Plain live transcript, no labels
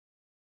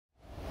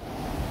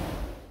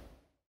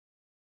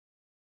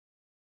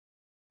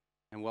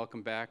and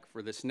welcome back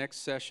for this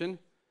next session.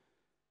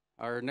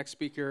 Our next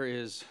speaker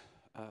is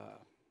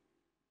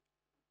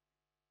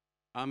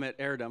Ahmet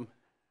Erdem.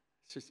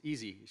 It's just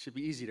easy. It should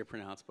be easy to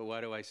pronounce, but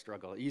why do I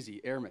struggle? Easy,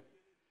 Erdem.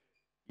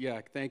 Yeah,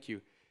 thank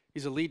you.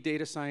 He's a lead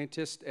data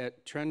scientist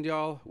at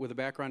Trendyol with a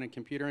background in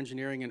computer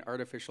engineering and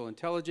artificial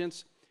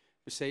intelligence.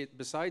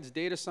 Besides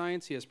data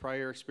science, he has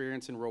prior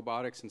experience in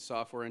robotics and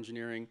software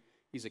engineering.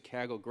 He's a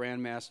Kaggle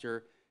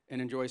grandmaster and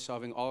enjoys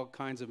solving all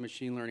kinds of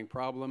machine learning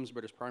problems,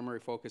 but his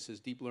primary focus is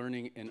deep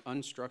learning and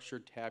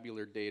unstructured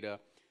tabular data.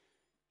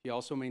 He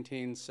also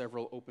maintains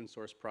several open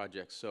source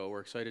projects. So we're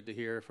excited to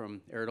hear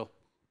from Erdem.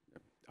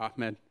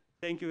 Ahmed.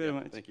 Thank you very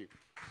much. Thank you.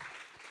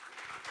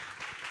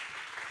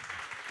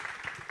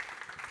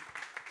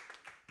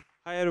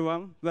 Hi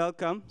everyone,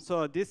 welcome.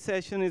 So this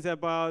session is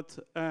about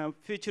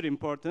feature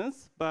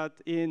importance,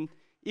 but in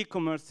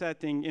e-commerce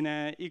setting, in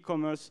an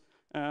e-commerce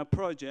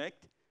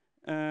project.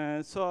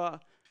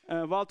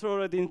 Walter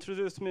already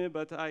introduced me,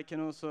 but I can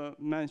also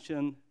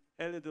mention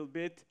a little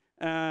bit.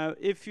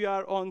 If you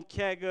are on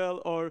Kaggle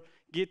or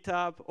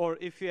GitHub, or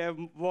if you have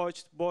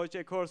watched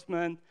BoJack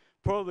Horseman,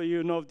 probably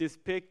you know this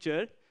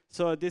picture.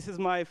 So this is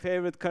my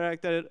favorite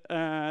character,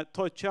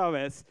 Todd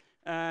Chavez.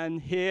 And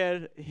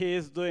here he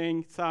is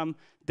doing some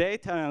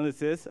data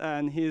analysis,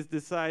 and he's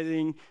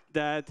deciding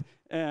that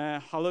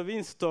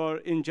Halloween store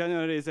in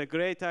January is a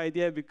great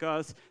idea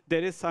because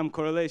there is some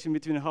correlation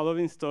between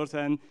Halloween stores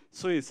and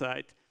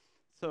suicide.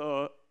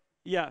 So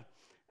yeah,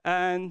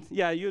 and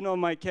yeah, you know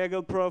my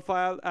Kaggle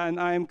profile, and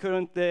I'm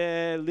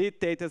currently lead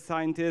data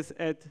scientist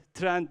at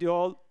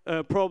Trendyol.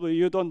 Probably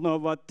you don't know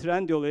what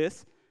Trendyol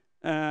is.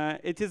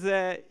 It is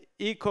a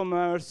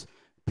e-commerce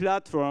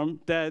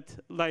platform that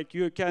like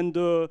you can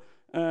do.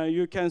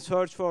 You can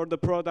search for the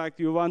product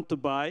you want to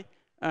buy,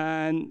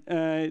 and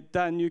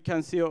then you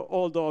can see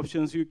all the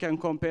options. You can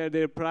compare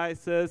their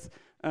prices,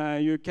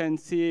 you can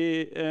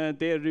see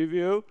their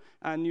review,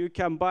 and you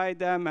can buy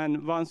them,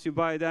 and once you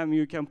buy them,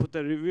 you can put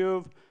a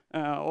review,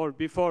 or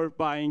before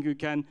buying, you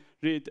can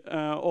read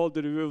all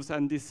the reviews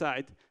and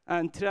decide.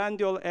 And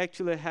Trendyol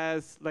actually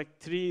has like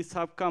 3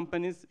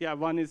 sub-companies. Yeah,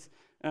 one is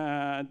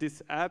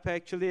this app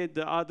actually,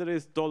 the other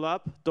is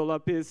Dolap.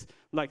 Dolap is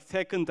like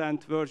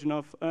second-hand version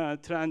of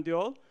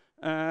Trendyol,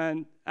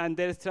 and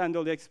there's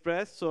Trendyol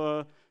Express.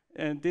 So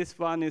this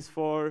one is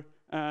for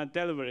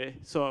delivery.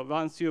 So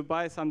once you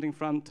buy something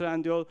from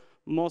Trendyol,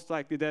 most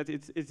likely that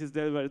it is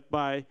delivered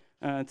by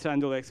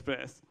Trendyol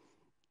Express.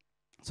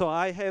 So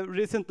I have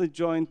recently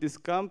joined this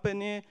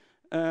company,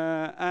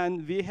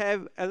 and we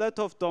have a lot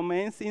of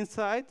domains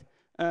inside.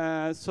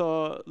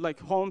 So like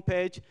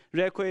homepage,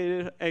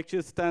 require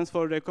actually stands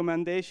for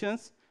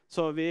recommendations.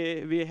 So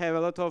we have a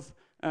lot of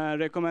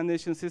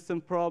recommendation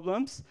system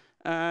problems.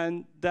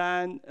 And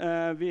then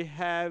we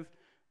have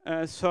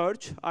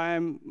search. I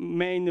am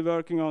mainly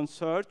working on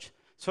search.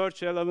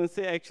 Search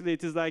relevancy, actually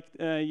it is like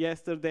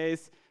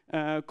yesterday's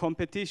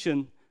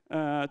competition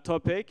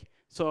topic.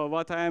 So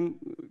what I'm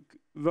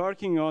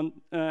working on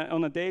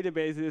a daily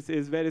basis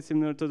is very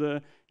similar to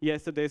the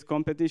yesterday's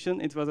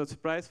competition. It was a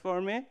surprise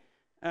for me.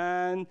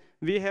 And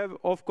we have,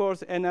 of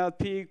course,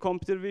 NLP,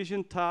 computer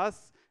vision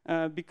tasks,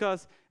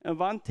 because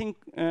one thing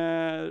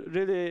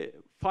really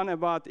fun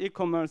about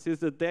e-commerce is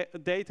the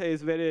data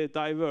is very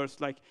diverse.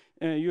 Like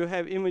you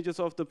have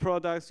images of the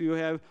products, you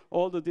have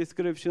all the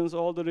descriptions,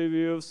 all the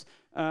reviews.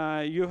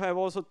 You have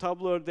also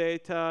tabular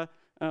data,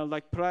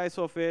 like price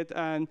of it,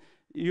 and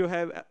you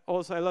have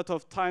also a lot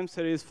of time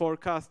series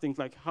forecasting,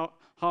 like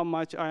how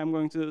much I am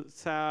going to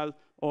sell,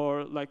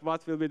 or like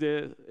what will be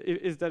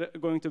is there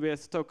going to be a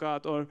stock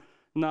out or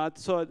not.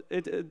 So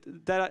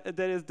there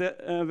is the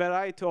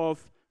variety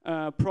of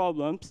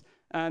problems,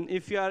 and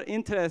if you are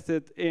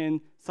interested in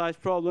such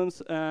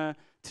problems,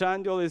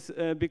 Trendyol is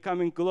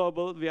becoming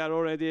global. We are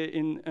already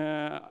in,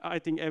 I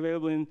think,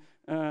 available in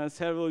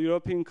several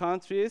European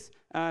countries,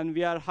 and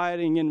we are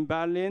hiring in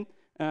Berlin.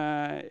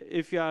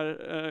 If you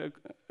are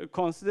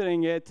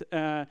considering it,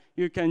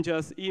 you can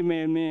just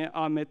email me,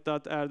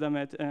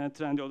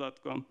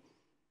 ahmet.erdem@trendyol.com.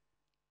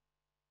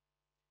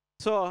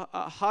 So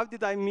how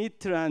did I meet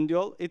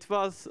Trendyol? It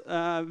was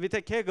with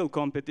a Kaggle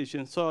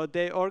competition. So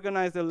they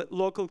organized a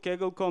local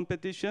Kaggle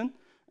competition.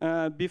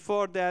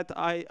 Before that,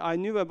 I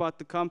knew about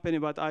the company,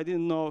 but I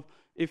didn't know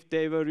if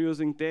they were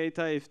using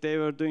data, if they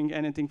were doing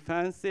anything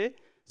fancy.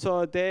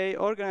 So they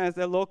organized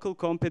a local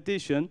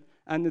competition,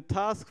 and the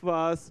task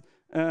was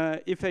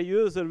if a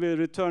user will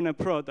return a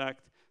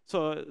product.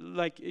 So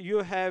like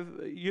you have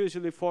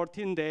usually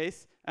 14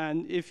 days,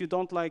 and if you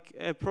don't like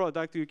a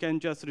product, you can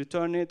just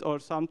return it, or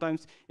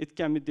sometimes it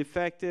can be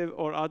defective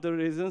or other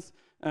reasons,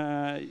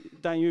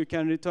 then you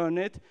can return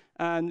it.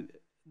 And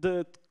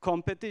the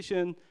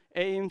competition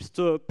aims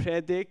to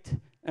predict,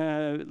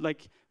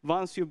 like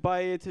once you buy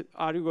it,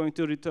 are you going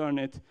to return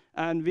it?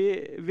 And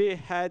we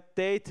had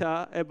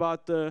data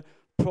about the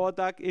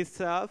product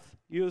itself,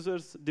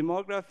 users'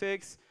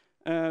 demographics,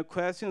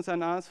 questions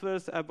and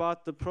answers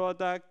about the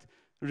product,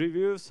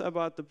 reviews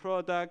about the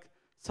product,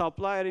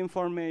 supplier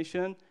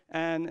information,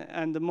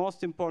 and the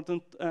most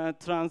important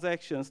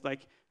transactions,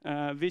 like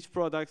which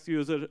products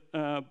user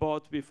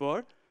bought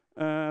before.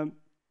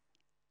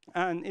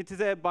 And it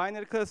is a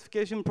binary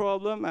classification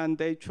problem, and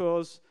they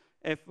chose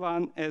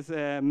F1 as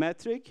a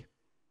metric.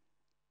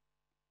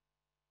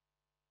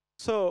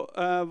 So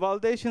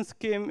validation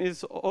scheme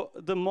is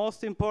the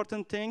most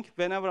important thing.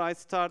 Whenever I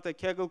start a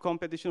Kaggle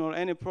competition or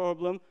any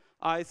problem,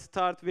 I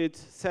start with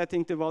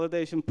setting the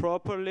validation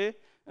properly.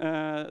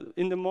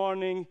 In the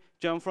morning,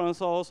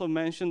 Jean-François also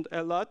mentioned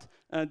a lot.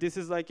 This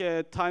is like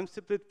a time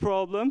split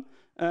problem.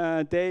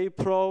 They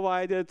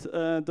provided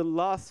the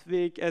last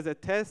week as a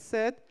test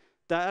set.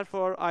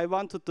 Therefore, I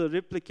wanted to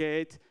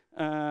replicate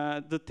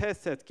the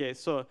test set case.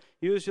 So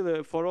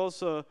usually for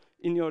also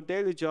in your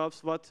daily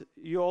jobs, what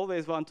you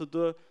always want to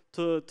do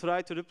to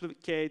try to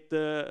replicate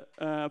the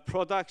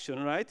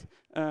production, right?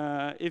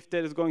 If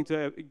there is going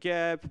to be a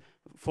gap,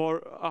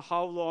 for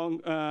how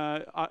long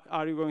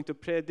are you going to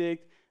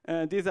predict?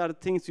 These are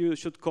things you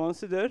should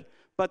consider.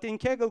 But in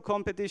Kaggle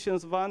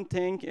competitions, one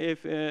thing,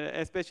 if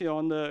especially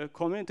on the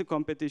community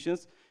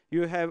competitions,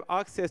 you have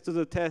access to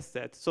the test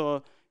set.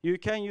 So you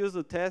can use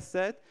the test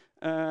set,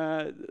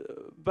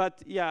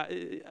 but yeah,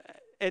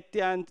 at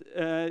the end,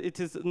 it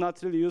is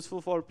not really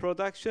useful for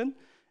production.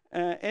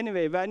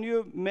 Anyway, when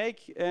you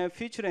make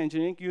feature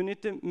engineering, you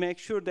need to make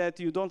sure that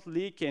you don't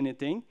leak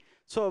anything.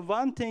 So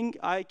one thing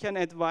I can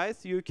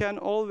advise, you can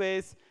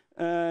always,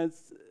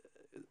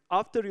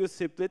 after you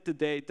split the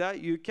data,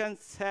 you can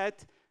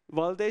set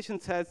validation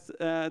sets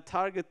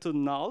target to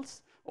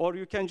nulls, or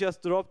you can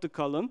just drop the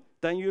column.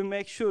 Then you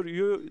make sure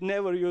you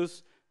never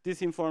use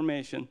this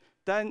information.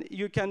 Then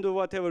you can do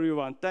whatever you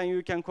want. Then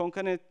you can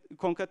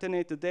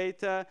concatenate the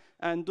data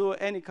and do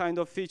any kind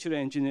of feature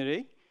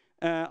engineering.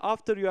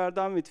 After you are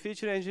done with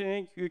feature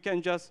engineering, you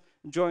can just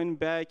join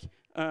back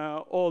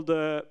all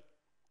the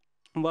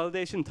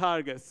validation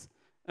targets.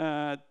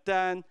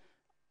 Then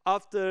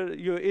after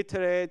you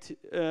iterate,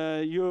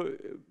 you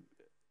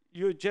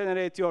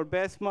generate your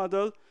best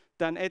model.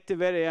 Then at the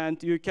very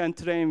end, you can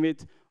train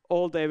with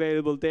all the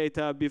available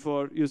data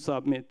before you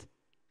submit.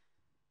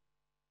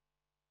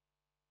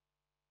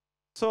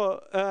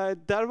 So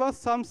there was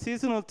some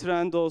seasonal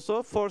trend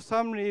also. For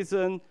some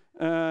reason,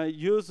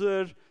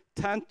 users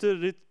tend to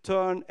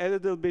return a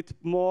little bit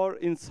more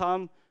in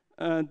some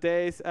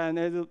days and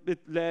a little bit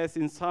less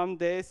in some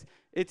days.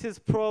 It is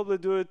probably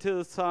due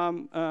to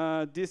some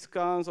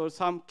discounts or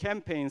some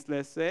campaigns,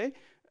 let's say.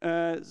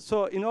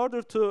 So in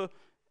order to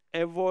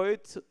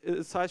avoid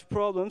such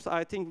problems,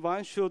 I think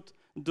one should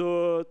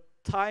do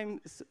time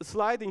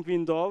sliding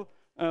window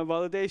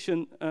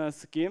validation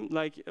scheme,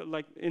 like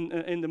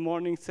in the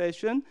morning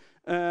session.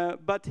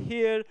 But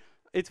here,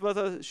 it was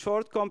a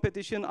short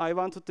competition. I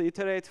wanted to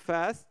iterate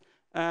fast,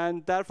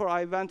 and therefore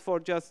I went for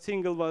just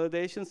single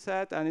validation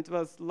set, and it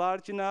was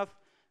large enough.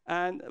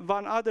 And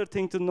one other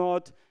thing to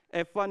note,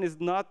 F1 is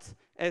not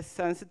as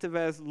sensitive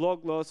as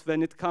log loss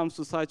when it comes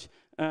to such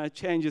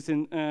changes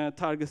in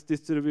targets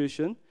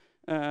distribution.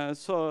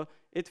 So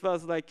it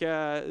was like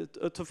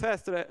to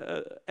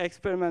faster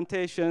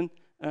experimentation,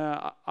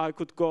 I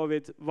could go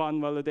with one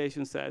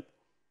validation set.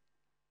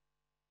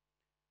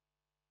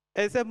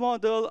 As a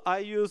model, I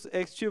use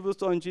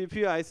XGBoost on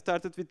GPU. I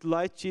started with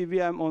light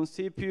GVM on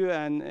CPU,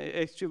 and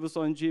XGBoost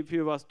on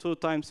GPU was 2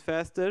 times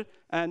faster.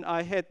 And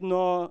I had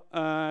no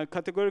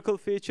categorical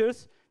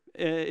features.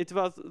 It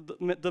was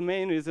the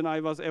main reason I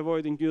was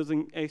avoiding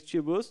using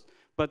XGBoost.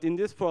 But in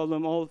this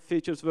problem, all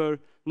features were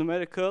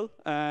numerical,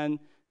 and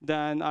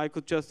then I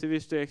could just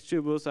switch to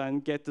XGBoost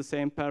and get the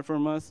same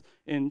performance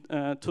in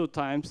 2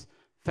 times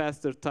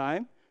faster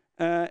time.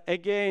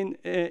 Again,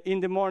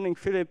 in the morning,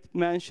 Philip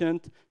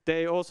mentioned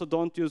they also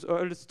don't use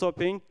early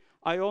stopping.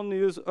 I only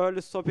use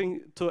early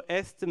stopping to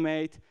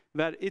estimate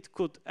where it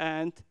could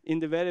end in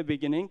the very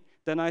beginning.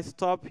 Then I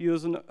stop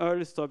using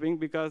early stopping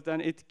because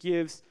then it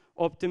gives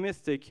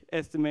optimistic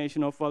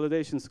estimation of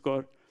validation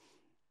score.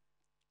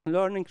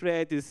 Learning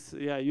rate is,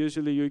 yeah,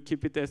 usually you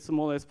keep it as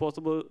small as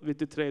possible with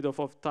the trade-off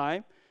of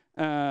time.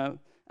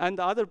 And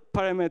the other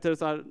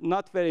parameters are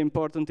not very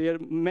important here.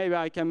 Maybe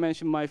I can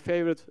mention my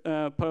favorite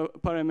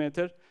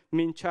parameter,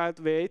 mean child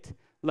weight.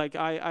 Like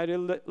I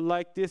really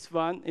like this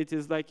one. It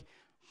is like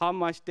how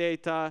much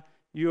data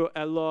you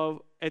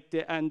allow at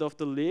the end of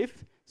the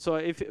leaf.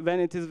 So when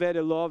it is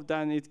very low,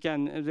 then it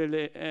can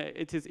really,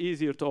 it is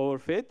easier to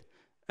overfit.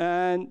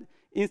 And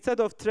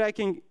instead of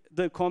tracking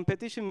the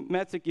competition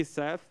metric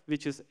itself,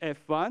 which is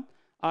F1,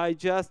 I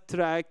just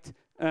tracked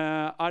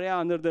area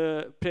under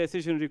the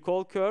precision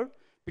recall curve,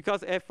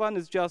 because F1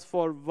 is just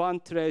for one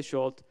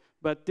threshold,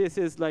 but this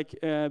is like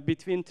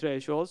between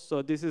thresholds,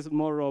 so this is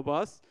more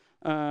robust.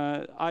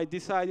 I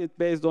decided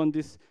based on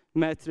this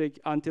metric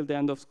until the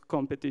end of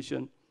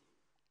competition.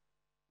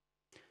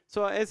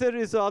 So as a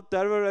result,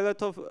 there were a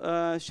lot of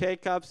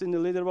shakeups in the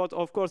leaderboard.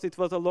 Of course, it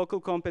was a local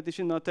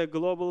competition, not a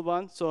global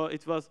one, so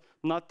it was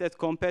not that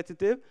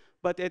competitive.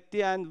 But at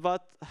the end,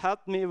 what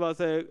helped me was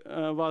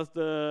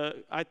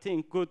the, I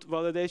think, good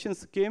validation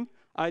scheme.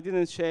 I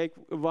didn't shake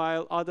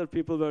while other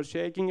people were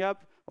shaking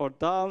up or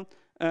down.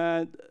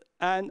 And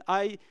And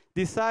I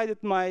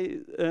decided my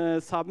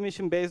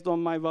submission based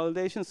on my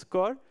validation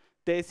score.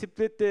 They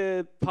split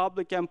the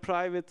public and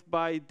private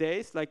by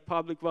days, like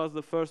public was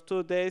the first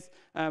 2 days,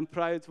 and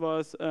private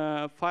was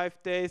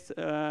 5 days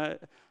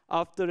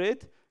after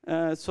it.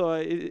 So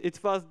it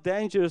was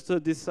dangerous to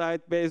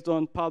decide based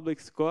on public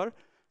score.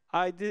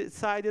 I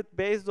decided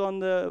based on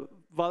the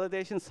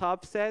validation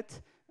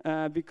subset,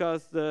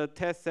 because the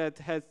test set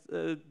has,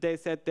 they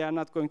said they are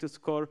not going to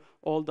score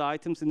all the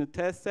items in the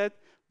test set.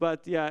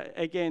 But yeah,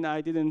 again,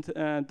 I didn't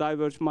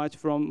diverge much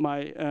from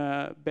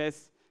my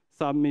best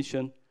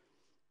submission.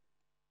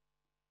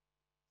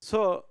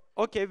 So,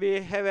 okay,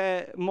 we have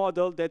a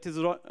model that is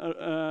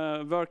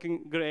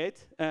working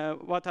great.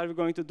 What are we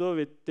going to do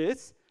with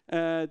this?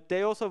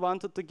 They also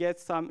wanted to get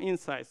some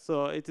insights.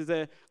 So it is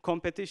a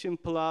competition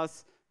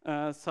plus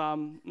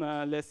some,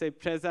 let's say,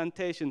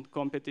 presentation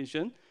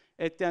competition.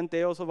 At the end,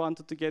 they also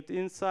wanted to get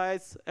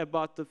insights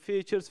about the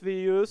features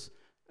we use.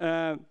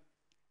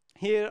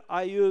 Here,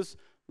 I use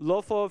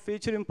LOFO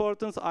feature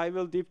importance. I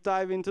will deep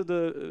dive into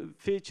the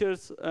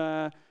features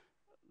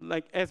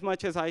like as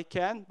much as I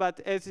can. But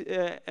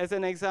as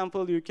an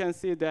example, you can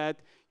see that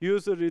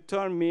user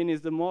return mean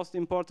is the most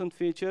important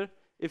feature.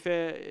 If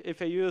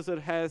a user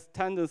has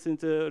tendency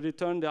to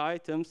return the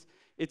items,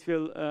 it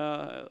will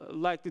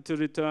likely to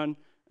return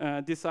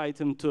this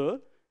item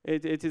too.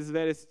 It is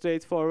very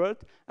straightforward.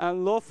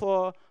 And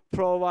LOFO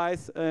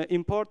provides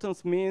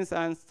importance means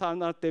and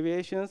standard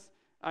deviations.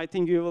 I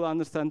think you will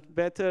understand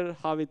better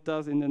how it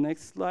does in the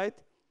next slide.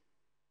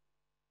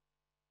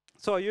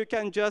 So you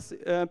can just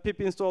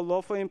pip install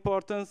LOFO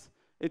importance.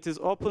 It is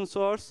open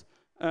source.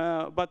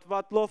 But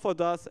what LOFO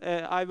does,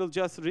 I will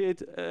just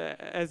read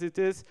as it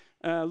is.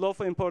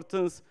 LOFO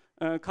importance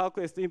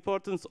calculates the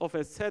importance of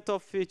a set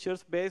of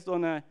features based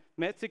on a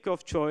metric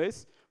of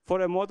choice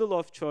for a model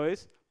of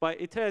choice by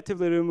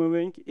iteratively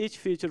removing each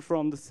feature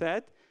from the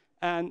set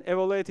and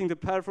evaluating the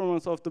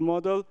performance of the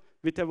model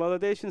with a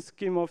validation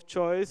scheme of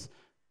choice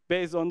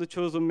based on the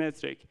chosen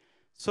metric.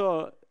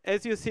 So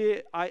as you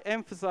see, I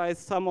emphasize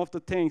some of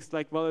the things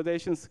like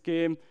validation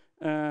scheme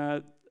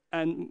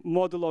and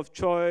model of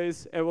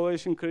choice,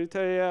 evaluation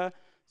criteria.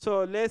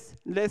 So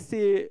let's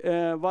see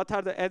what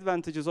are the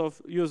advantages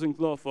of using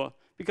LOFO.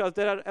 Because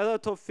there are a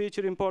lot of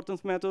feature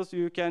importance methods.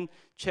 You can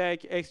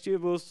check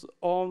XGBoost's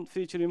own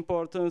feature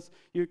importance.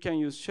 You can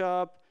use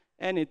SHAP,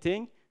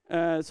 anything.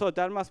 So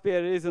there must be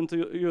a reason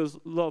to use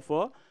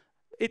LOFO.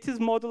 It is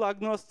model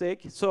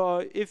agnostic.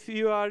 So if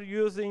you are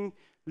using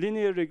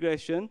linear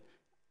regression,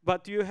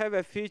 but you have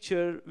a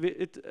feature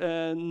with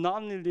a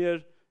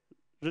nonlinear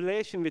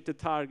relation with the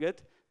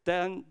target,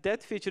 then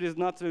that feature is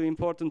not really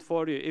important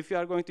for you if you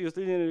are going to use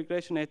linear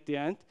regression at the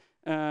end.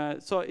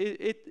 So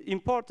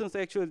importance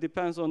actually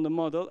depends on the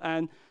model,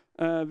 and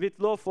with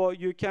LOFO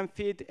you can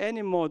feed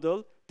any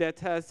model that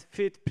has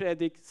fit,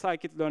 predict,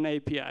 scikit-learn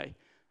API.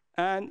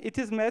 And it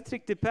is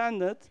metric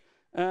dependent.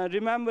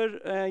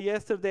 Remember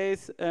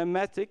yesterday's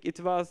metric, it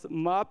was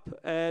map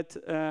at,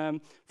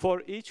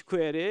 for each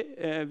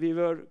query, we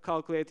were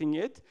calculating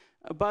it.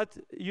 But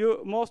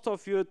most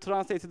of you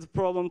translated the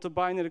problem to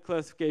binary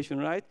classification,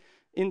 right?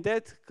 In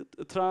that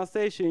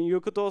translation,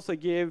 you could also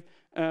give,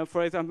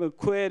 for example,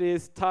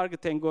 queries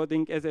target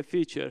encoding as a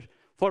feature.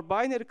 For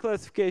binary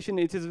classification,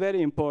 it is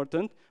very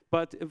important,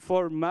 but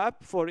for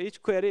map, for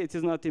each query, it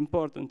is not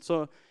important.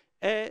 So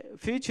a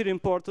feature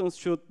importance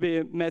should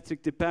be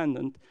metric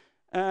dependent.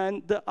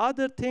 And the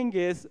other thing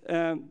is,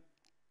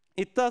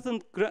 it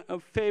doesn't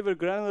favor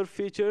granular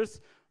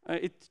features.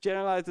 It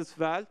generalizes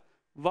well.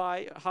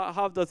 Why?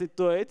 How does it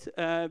do it?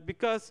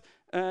 Because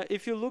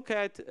if you look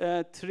at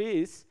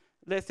trees,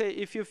 let's say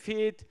if you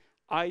feed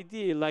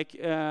ID, like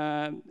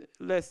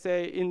let's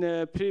say in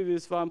the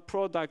previous one,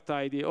 product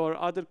ID or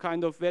other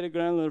kind of very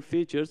granular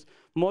features,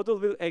 model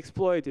will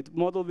exploit it.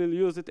 Model will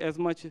use it as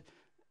much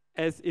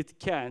as it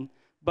can.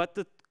 But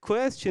the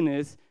question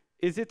is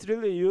it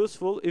really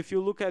useful if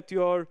you look at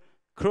your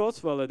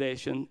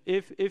cross-validation?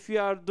 If you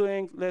are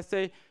doing, let's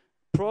say,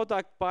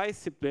 product by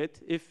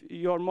split, if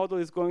your model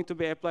is going to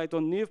be applied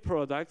on new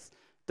products,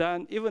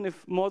 then even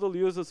if model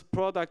uses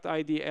product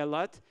ID a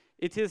lot,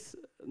 it is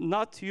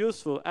not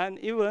useful and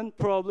even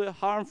probably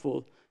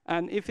harmful.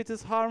 And if it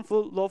is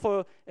harmful,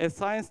 LOFO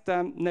assigns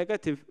them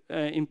negative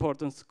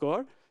importance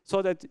score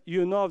so that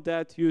you know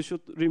that you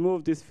should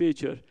remove this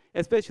feature,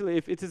 especially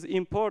if its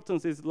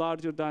importance is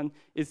larger than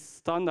its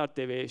standard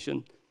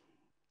deviation.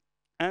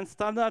 And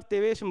standard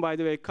deviation, by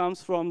the way,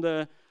 comes from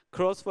the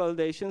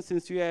cross-validation.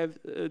 Since you have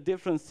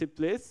different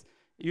splits,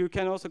 you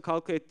can also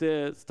calculate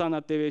the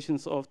standard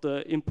deviations of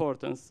the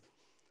importance.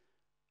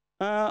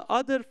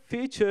 Other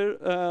feature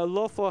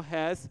LOFO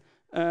has,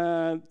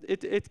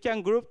 it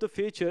can group the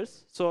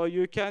features. So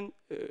you can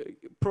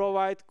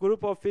provide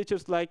group of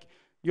features like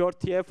your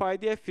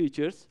TF-IDF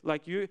features.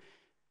 Like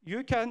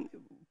you can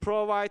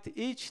provide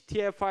each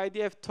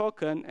TF-IDF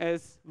token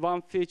as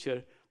one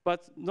feature.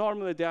 But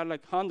normally there are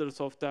like hundreds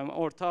of them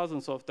or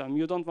thousands of them.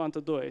 You don't want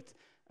to do it.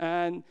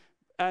 And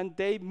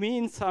they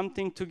mean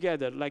something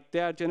together, like they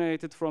are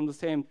generated from the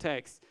same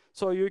text.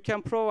 So you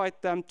can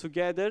provide them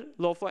together.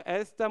 LOFO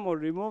adds them or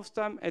removes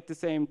them at the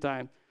same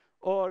time.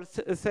 Or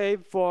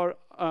save for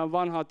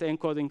one-hot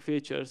encoding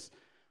features.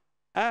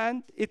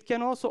 And it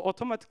can also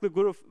automatically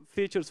group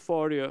features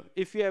for you.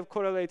 If you have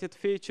correlated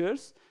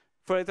features,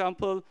 for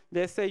example,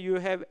 let's say you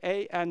have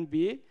A and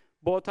B,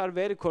 both are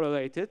very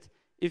correlated.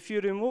 If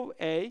you remove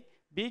A,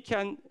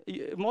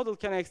 model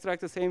can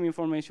extract the same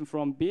information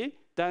from B,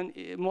 then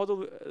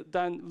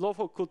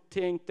LOFO could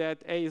think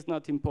that A is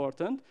not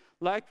important.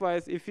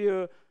 Likewise, if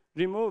you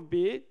remove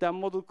B,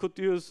 then model could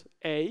use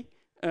A.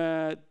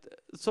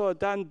 So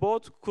then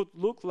both could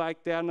look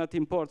like they are not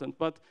important.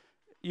 But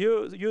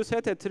you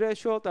set a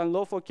threshold and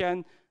LOFO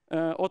can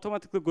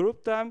automatically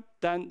group them,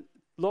 then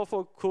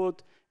LOFO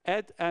could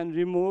add and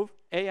remove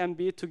A and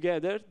B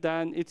together,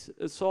 then it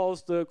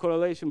solves the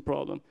correlation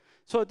problem.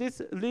 So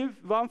this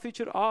leave one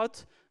feature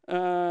out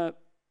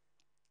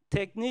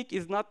technique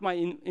is not my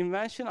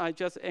invention. I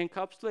just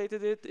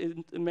encapsulated it,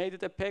 made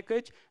it a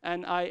package,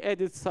 and I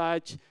added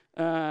such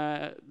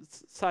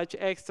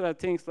extra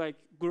things like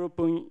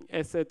grouping,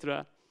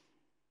 etc.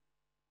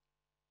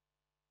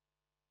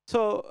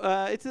 So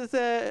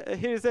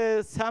here's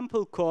a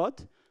sample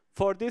code.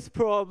 For this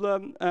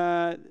problem,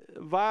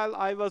 while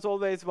I was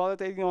always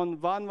validating on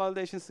one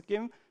validation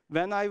scheme,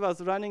 when I was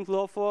running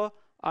LOFO,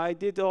 I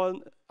did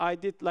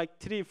like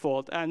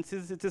threefold. And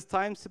since it is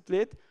time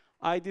split,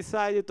 I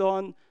decided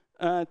on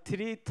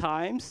 3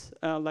 times,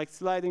 like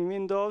sliding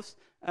windows,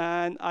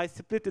 and I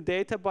split the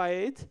data by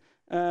it.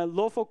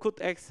 LOFO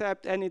could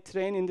accept any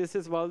train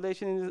indices,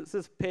 validation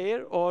indices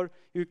pair, or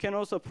you can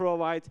also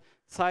provide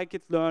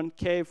scikit-learn,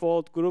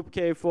 k-fold, group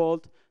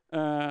k-fold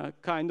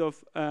kind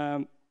of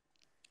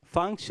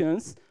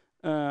functions,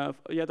 or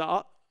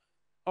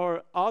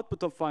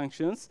output of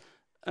functions,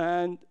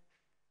 and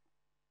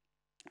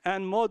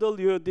model.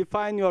 You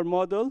define your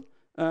model.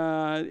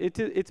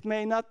 It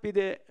may not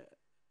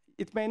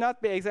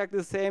be exactly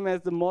the same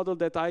as the model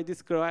that I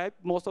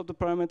described. Most of the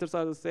parameters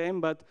are the same,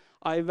 but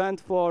I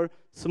went for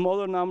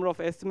smaller number of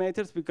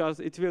estimators because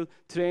it will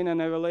train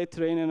and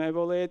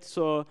evaluate.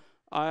 So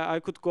I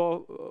could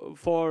go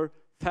for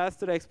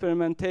faster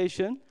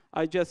experimentation.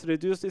 I just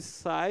reduced its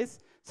size.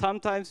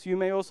 Sometimes you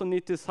may also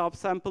need to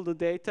subsample the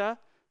data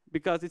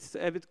because it's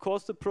a bit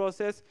costly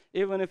process,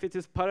 even if it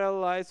is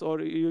parallelized,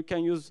 or you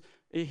can use,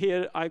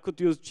 here I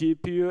could use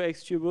GPU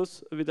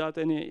XGBoost without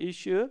any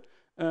issue.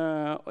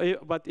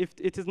 But if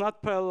it is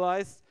not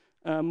parallelized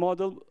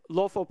model,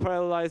 LOFO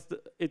parallelized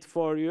it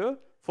for you.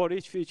 For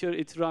each feature,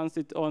 it runs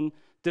it on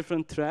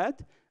different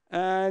thread.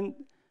 And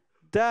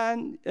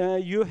then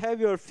you have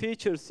your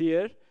features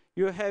here.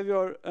 You have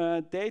your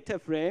data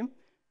frame.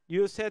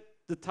 You set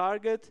the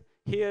target.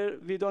 Here,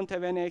 we don't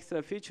have any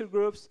extra feature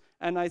groups.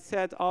 And I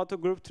set auto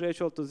group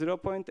threshold to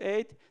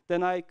 0.8.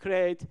 Then I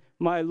create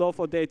my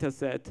LOFO data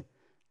set.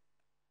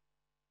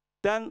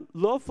 Then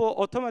LOFO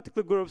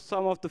automatically groups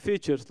some of the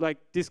features, like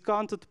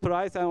discounted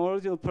price and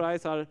original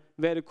price are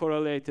very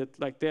correlated,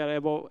 like they are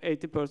above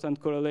 80%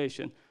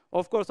 correlation.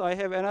 Of course, I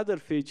have another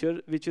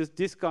feature, which is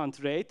discount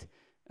rate.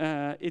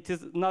 It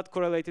is not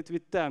correlated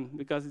with them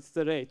because it's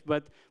the rate,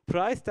 but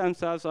price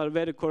themselves are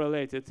very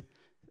correlated.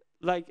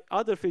 Like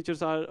other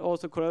features are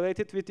also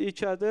correlated with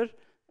each other.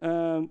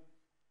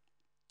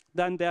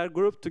 Then they are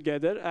grouped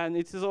together, and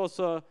it is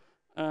also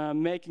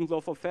making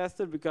LOFO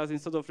faster because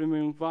instead of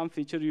removing one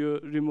feature, you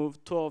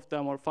remove 2 of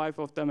them or 5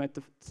 of them at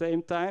the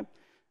same time.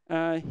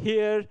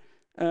 Here,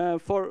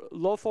 for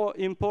LOFO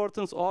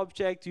importance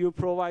object, you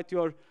provide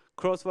your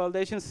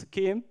cross-validation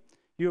scheme,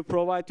 you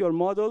provide your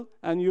model,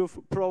 and you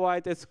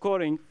provide a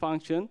scoring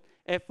function.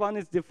 F1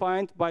 is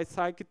defined by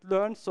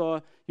scikit-learn,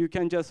 so you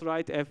can just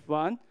write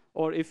F1.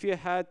 Or if you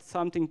had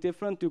something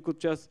different, you could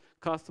just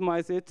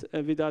customize it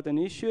without an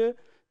issue.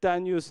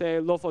 Then you say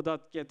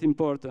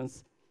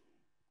LOFO.getImportance.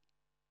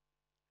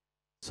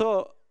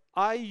 So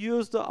I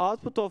used the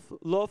output of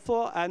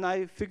LOFO, and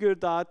I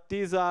figured out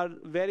these are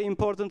very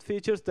important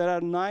features. There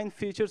are 9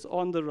 features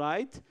on the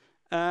right.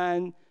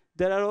 And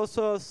there are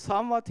also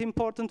somewhat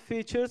important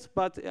features,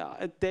 but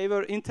they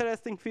were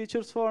interesting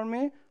features for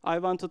me. I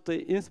wanted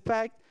to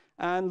inspect.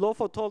 And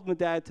LOFO told me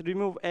that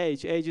remove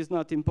age. Age is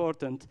not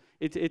important.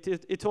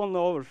 It only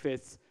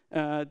overfits.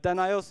 Then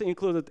I also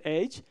included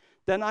age.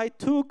 Then I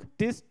took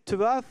these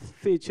 12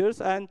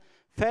 features and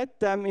fed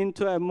them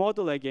into a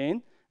model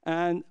again.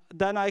 And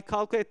then I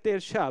calculate their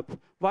SHAP.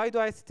 Why do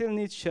I still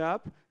need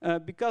SHAP?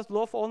 Because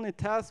LOFO only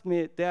tells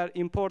me they are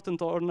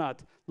important or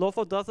not.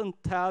 LOFO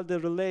doesn't tell the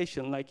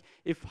relation, like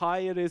if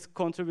higher is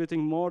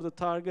contributing more the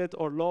target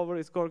or lower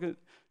is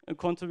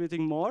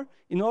contributing more.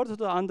 In order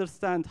to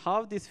understand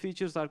how these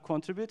features are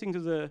contributing to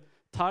the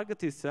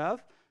target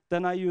itself,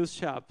 then I use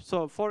SHAP.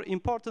 So for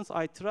importance,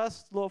 I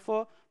trust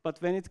LOFO,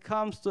 but when it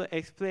comes to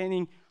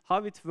explaining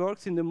how it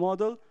works in the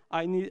model,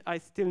 I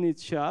still need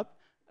SHAP.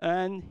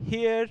 And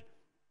here,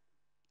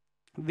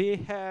 we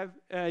have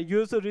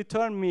user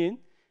return mean.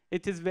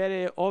 It is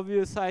very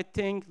obvious, I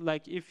think,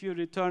 like if you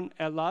return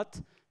a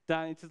lot,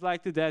 then it is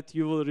likely that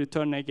you will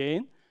return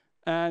again.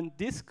 And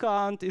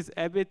discount is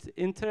a bit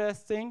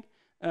interesting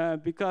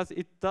because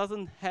it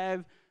doesn't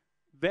have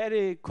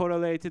very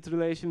correlated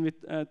relation with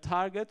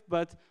target,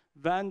 but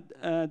when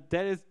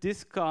there is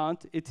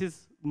discount, it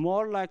is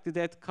more likely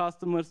that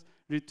customers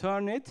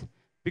return it,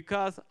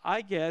 because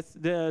I guess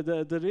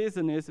the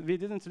reason is, we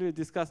didn't really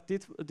discuss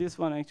this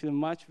one actually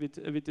much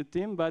with the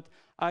team, but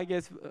I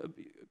guess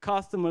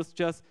customers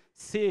just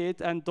see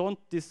it and don't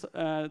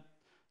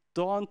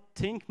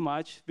think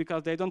much,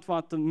 because they don't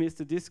want to miss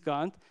the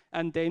discount,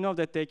 and they know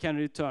that they can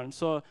return.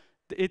 So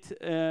it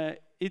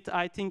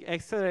I think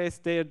accelerates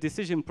their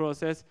decision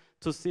process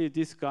to see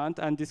discount,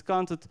 and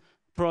discounted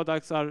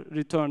products are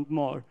returned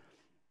more.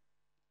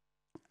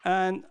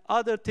 And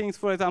other things,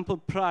 for example,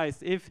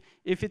 price. If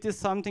it is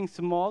something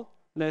small,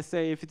 let's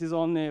say if it is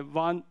only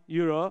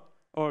 €1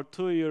 or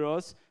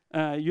 €2,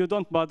 you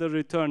don't bother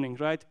returning,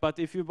 right? But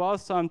if you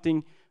bought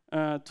something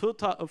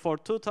for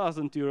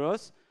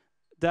 €2,000,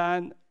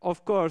 then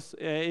of course,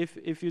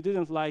 if you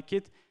didn't like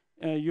it,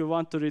 you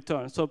want to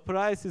return. So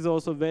price is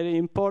also very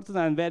important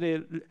and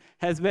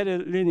has very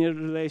linear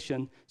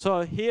relation.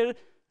 So here,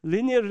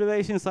 linear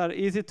relations are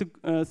easy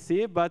to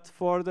see, but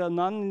for the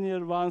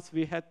non-linear ones,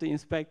 we had to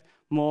inspect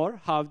more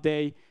how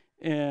they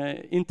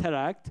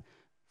interact.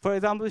 For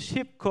example,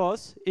 ship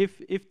costs,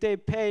 if they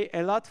pay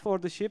a lot for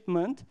the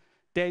shipment,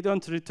 they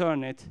don't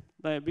return it,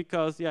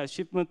 because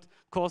shipment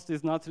cost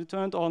is not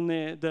returned,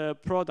 only the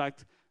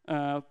product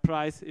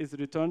price is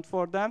returned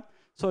for them.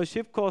 So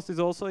ship cost is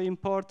also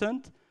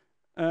important.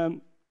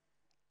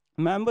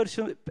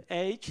 Membership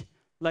age,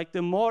 like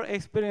the more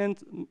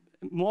experienced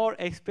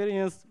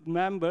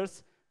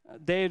members,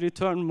 they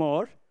return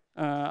more.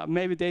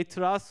 Maybe they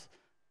trust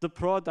the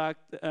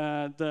product,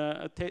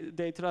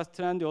 they trust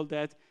Trendyol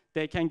that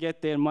they can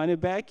get their money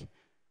back.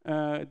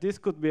 This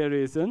could be a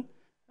reason.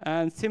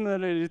 And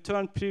similarly,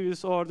 return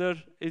previous order,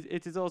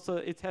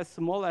 it has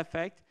small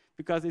effect,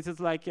 because it is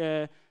like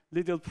a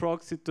little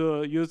proxy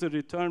to user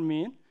return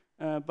mean.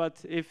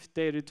 But if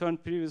they return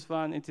previous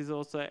one, it is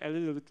also a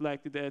little bit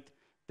likely that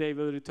they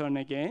will return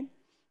again.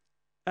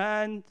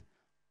 And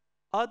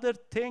other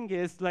thing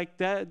is, like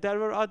there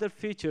were other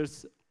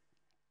features.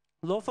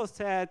 Lofo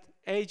said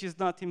age is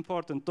not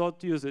important,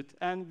 don't use it.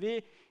 And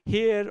we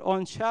here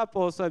on Shop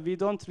also, we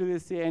don't really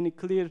see any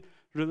clear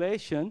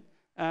relation.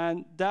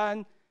 And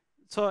then,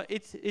 so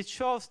it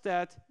shows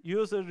that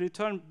user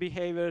return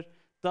behavior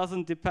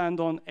doesn't depend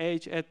on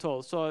age at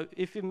all. So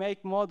if we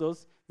make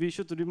models, we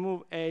should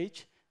remove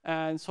age,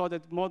 and so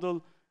that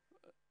model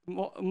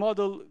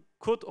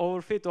could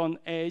overfit on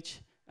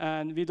age,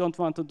 and we don't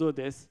want to do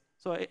this.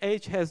 So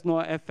age has no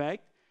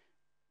effect.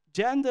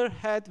 Gender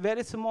had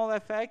very small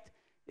effect.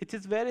 It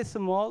is very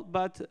small,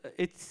 but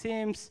it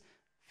seems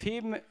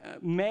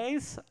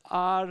males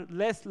are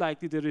less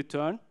likely to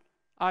return.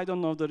 I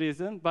don't know the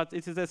reason, but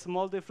it is a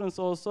small difference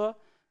also.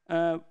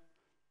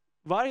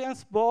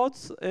 Variance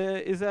bots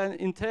is an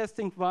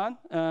interesting one.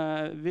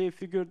 We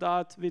figured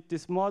out with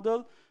this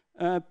model.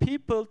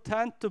 People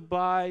tend to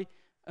buy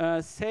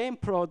same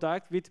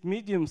product with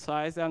medium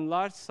size and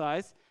large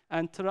size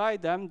and try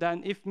them.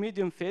 Then if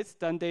medium fits,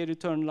 then they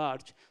return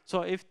large.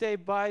 So if they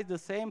buy the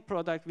same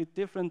product with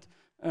different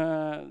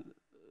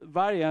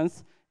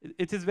variants,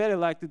 it is very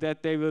likely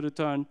that they will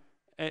return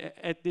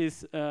at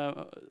least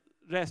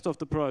rest of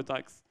the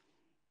products.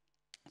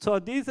 So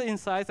these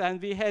insights,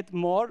 and we had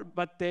more,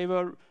 but they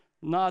were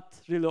not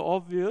really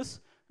obvious.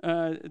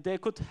 They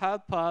could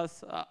help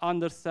us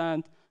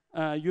understand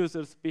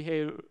users'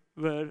 behavior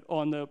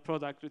on the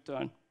product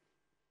return.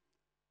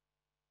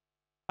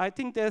 I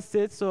think that's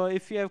it. So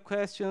if you have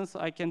questions,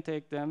 I can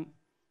take them.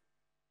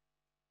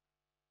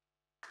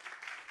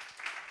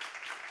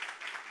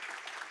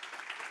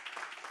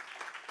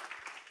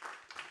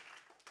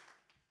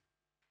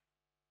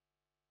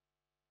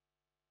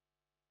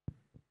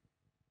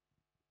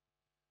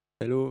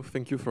 Hello,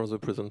 thank you for the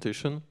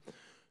presentation.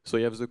 So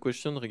I have the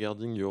question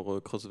regarding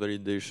your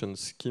cross-validation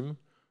scheme,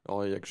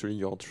 or actually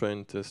your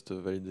train test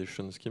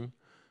validation scheme.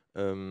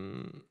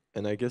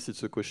 And I guess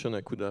it's a question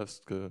I could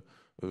ask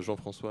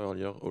Jean-François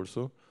earlier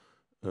also.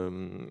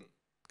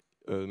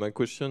 My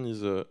question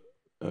is,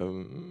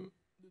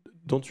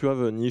 don't you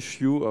have an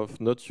issue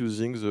of not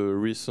using the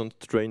recent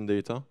train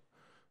data?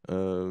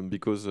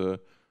 Because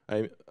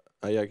I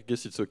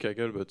guess it's a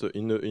Kaggle, but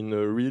in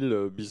a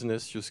real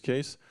business use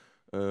case,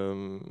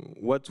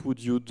 what would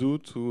you do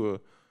to,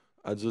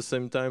 at the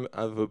same time,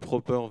 have a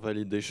proper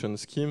validation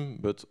scheme,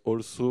 but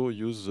also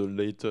use the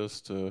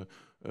latest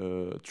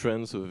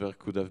trends there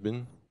could have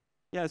been?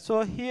 Yeah,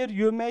 so here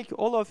you make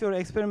all of your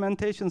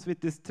experimentations with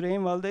this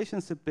train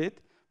validation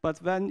split, but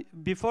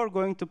before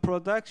going to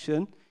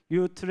production,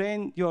 you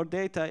train your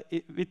data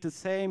with the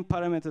same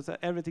parameters,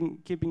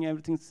 keeping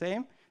everything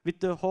same with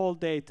the whole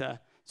data.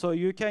 So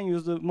you can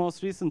use the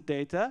most recent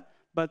data,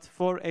 but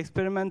for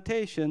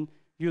experimentation,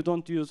 you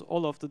don't use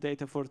all of the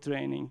data for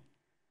training.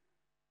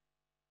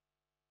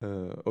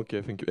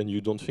 Okay, thank you. And you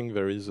don't think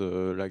there is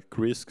like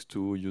risk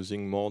to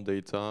using more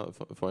data,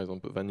 for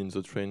example, than in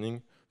the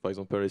training? For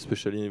example,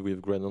 especially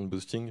with gradient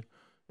boosting,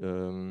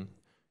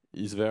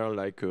 is there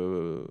like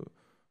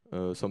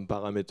some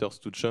parameters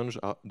to change?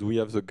 Do we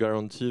have the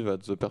guarantee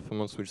that the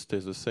performance will stay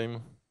the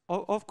same?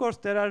 Of course,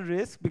 there are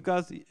risks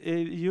because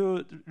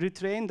you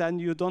retrain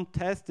and you don't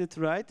test it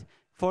right.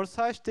 For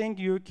such thing,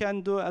 you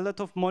can do a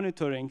lot of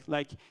monitoring.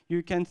 Like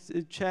you can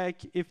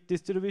check if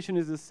distribution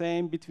is the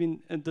same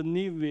between the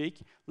new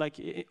week. Like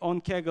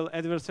on Kaggle,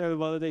 adversarial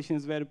validation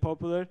is very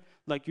popular.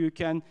 Like you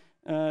can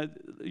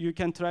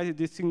try to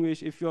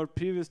distinguish if your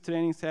previous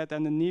training set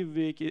and the new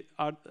week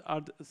are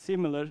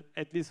similar,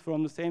 at least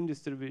from the same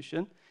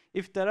distribution.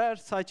 If there are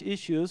such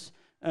issues,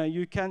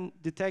 you can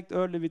detect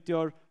early with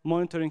your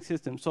monitoring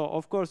system. So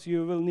of course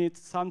you will need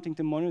something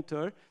to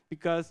monitor,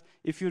 because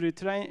if you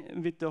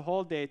retrain with the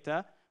whole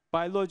data,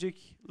 by logic,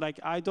 like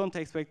I don't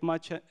expect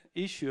much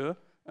issue,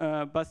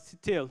 but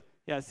still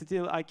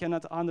I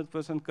cannot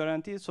 100%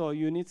 guarantee. So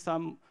you need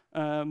some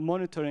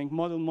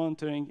model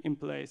monitoring in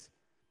place.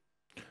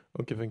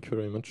 Okay, thank you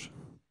very much.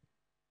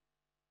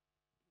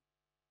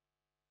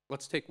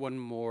 Let's take one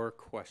more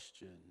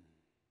question.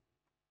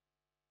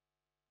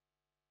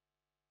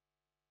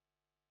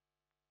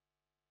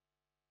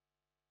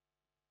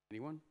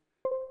 Anyone?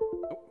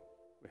 Oh,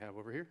 we have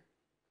over here.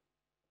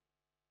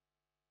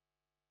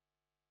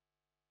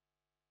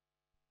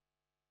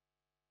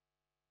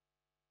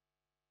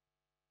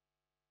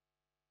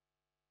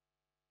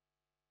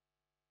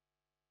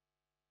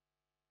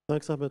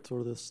 Thanks, Ahmed,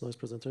 for this nice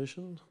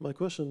presentation. My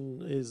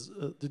question is,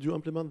 did you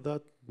implement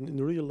that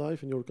in real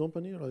life in your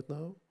company right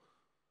now?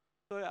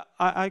 Sorry,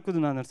 I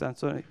couldn't understand.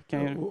 Sorry,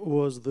 can you?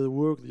 Was the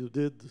work you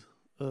did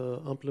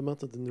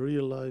implemented in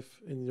real life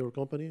in your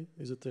company?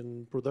 Is it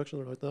in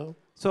production right now?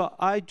 So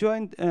I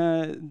joined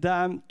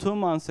them 2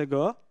 months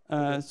ago.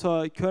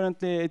 So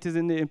currently it is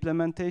in the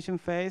implementation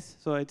phase,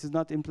 so it is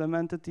not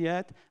implemented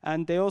yet.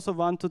 And they also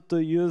wanted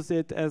to use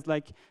it as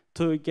like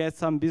to get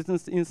some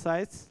business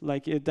insights.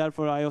 Like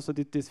therefore I also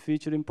did this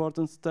feature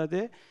importance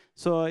study.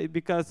 So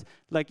because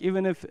like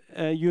even if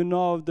you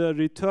know the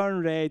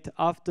return rate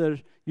after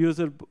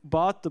user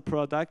bought the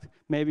product,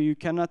 maybe you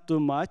cannot do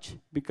much,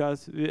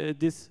 because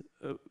this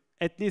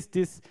at least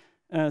this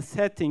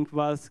setting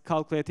was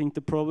calculating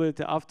the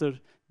probability after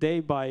they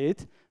buy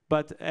it.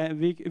 But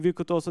we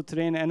could also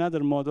train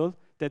another model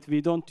that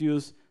we don't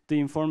use the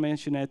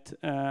information at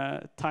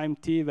time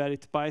t where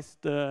it buys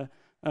the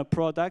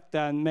product,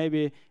 then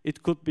maybe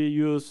it could be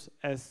used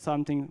as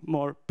something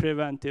more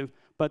preventive.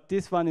 But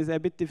this one is a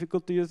bit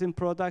difficult to use in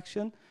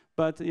production,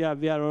 but yeah,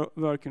 we are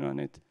working on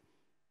it.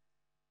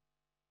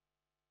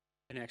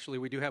 And actually,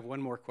 we do have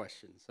one more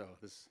question. So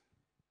this.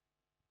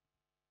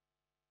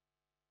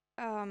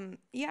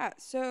 Yeah,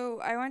 so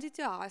I wanted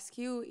to ask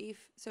you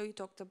so you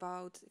talked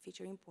about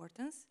feature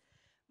importance,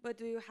 but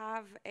do you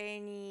have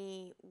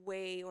any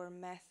way or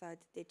method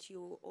that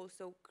you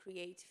also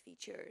create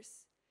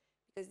features?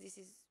 Because this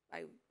is,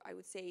 I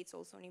would say it's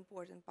also an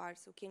important part.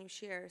 So can you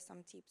share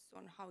some tips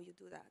on how you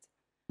do that?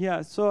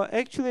 Yeah, so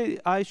actually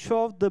I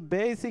showed the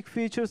basic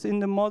features in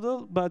the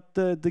model, but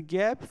the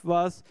gap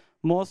was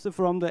mostly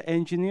from the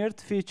engineered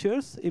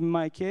features in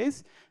my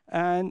case,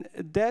 and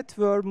that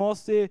were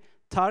mostly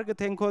target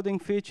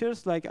encoding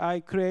features. Like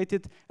I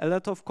created a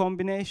lot of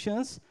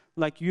combinations,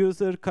 like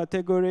user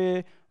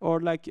category, or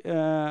like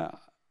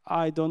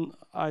I don't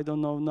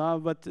know now,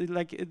 but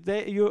like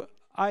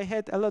I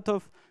had a lot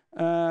of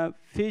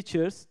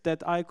features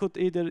that I could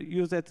either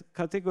use as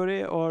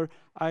category or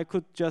I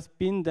could just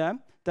bin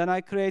them. Then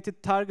I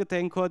created target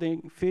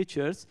encoding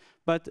features,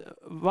 but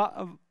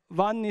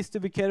one needs to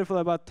be careful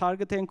about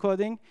target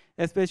encoding,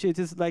 especially it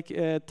is like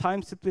a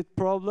time split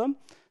problem.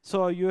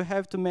 So you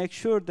have to make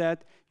sure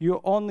that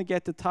you only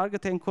get the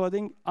target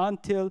encoding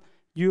until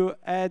you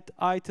add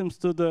items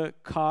to the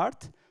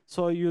cart.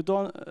 So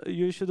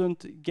you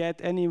shouldn't get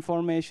any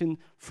information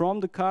from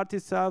the cart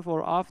itself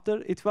or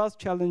after. It was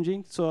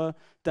challenging, so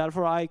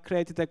therefore I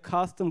created a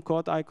custom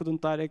code. I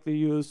couldn't directly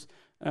use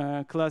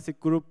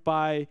classic group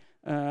by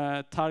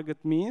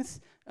target means,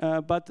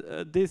 but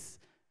this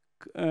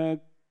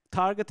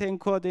target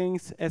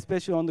encodings,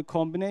 especially on the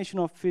combination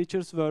of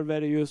features, were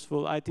very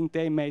useful. I think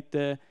they made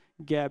the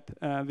gap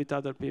with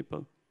other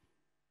people.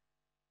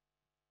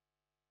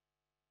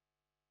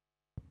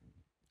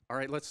 All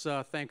right, let's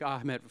thank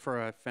Ahmed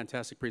for a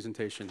fantastic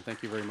presentation.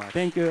 Thank you very much.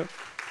 Thank you.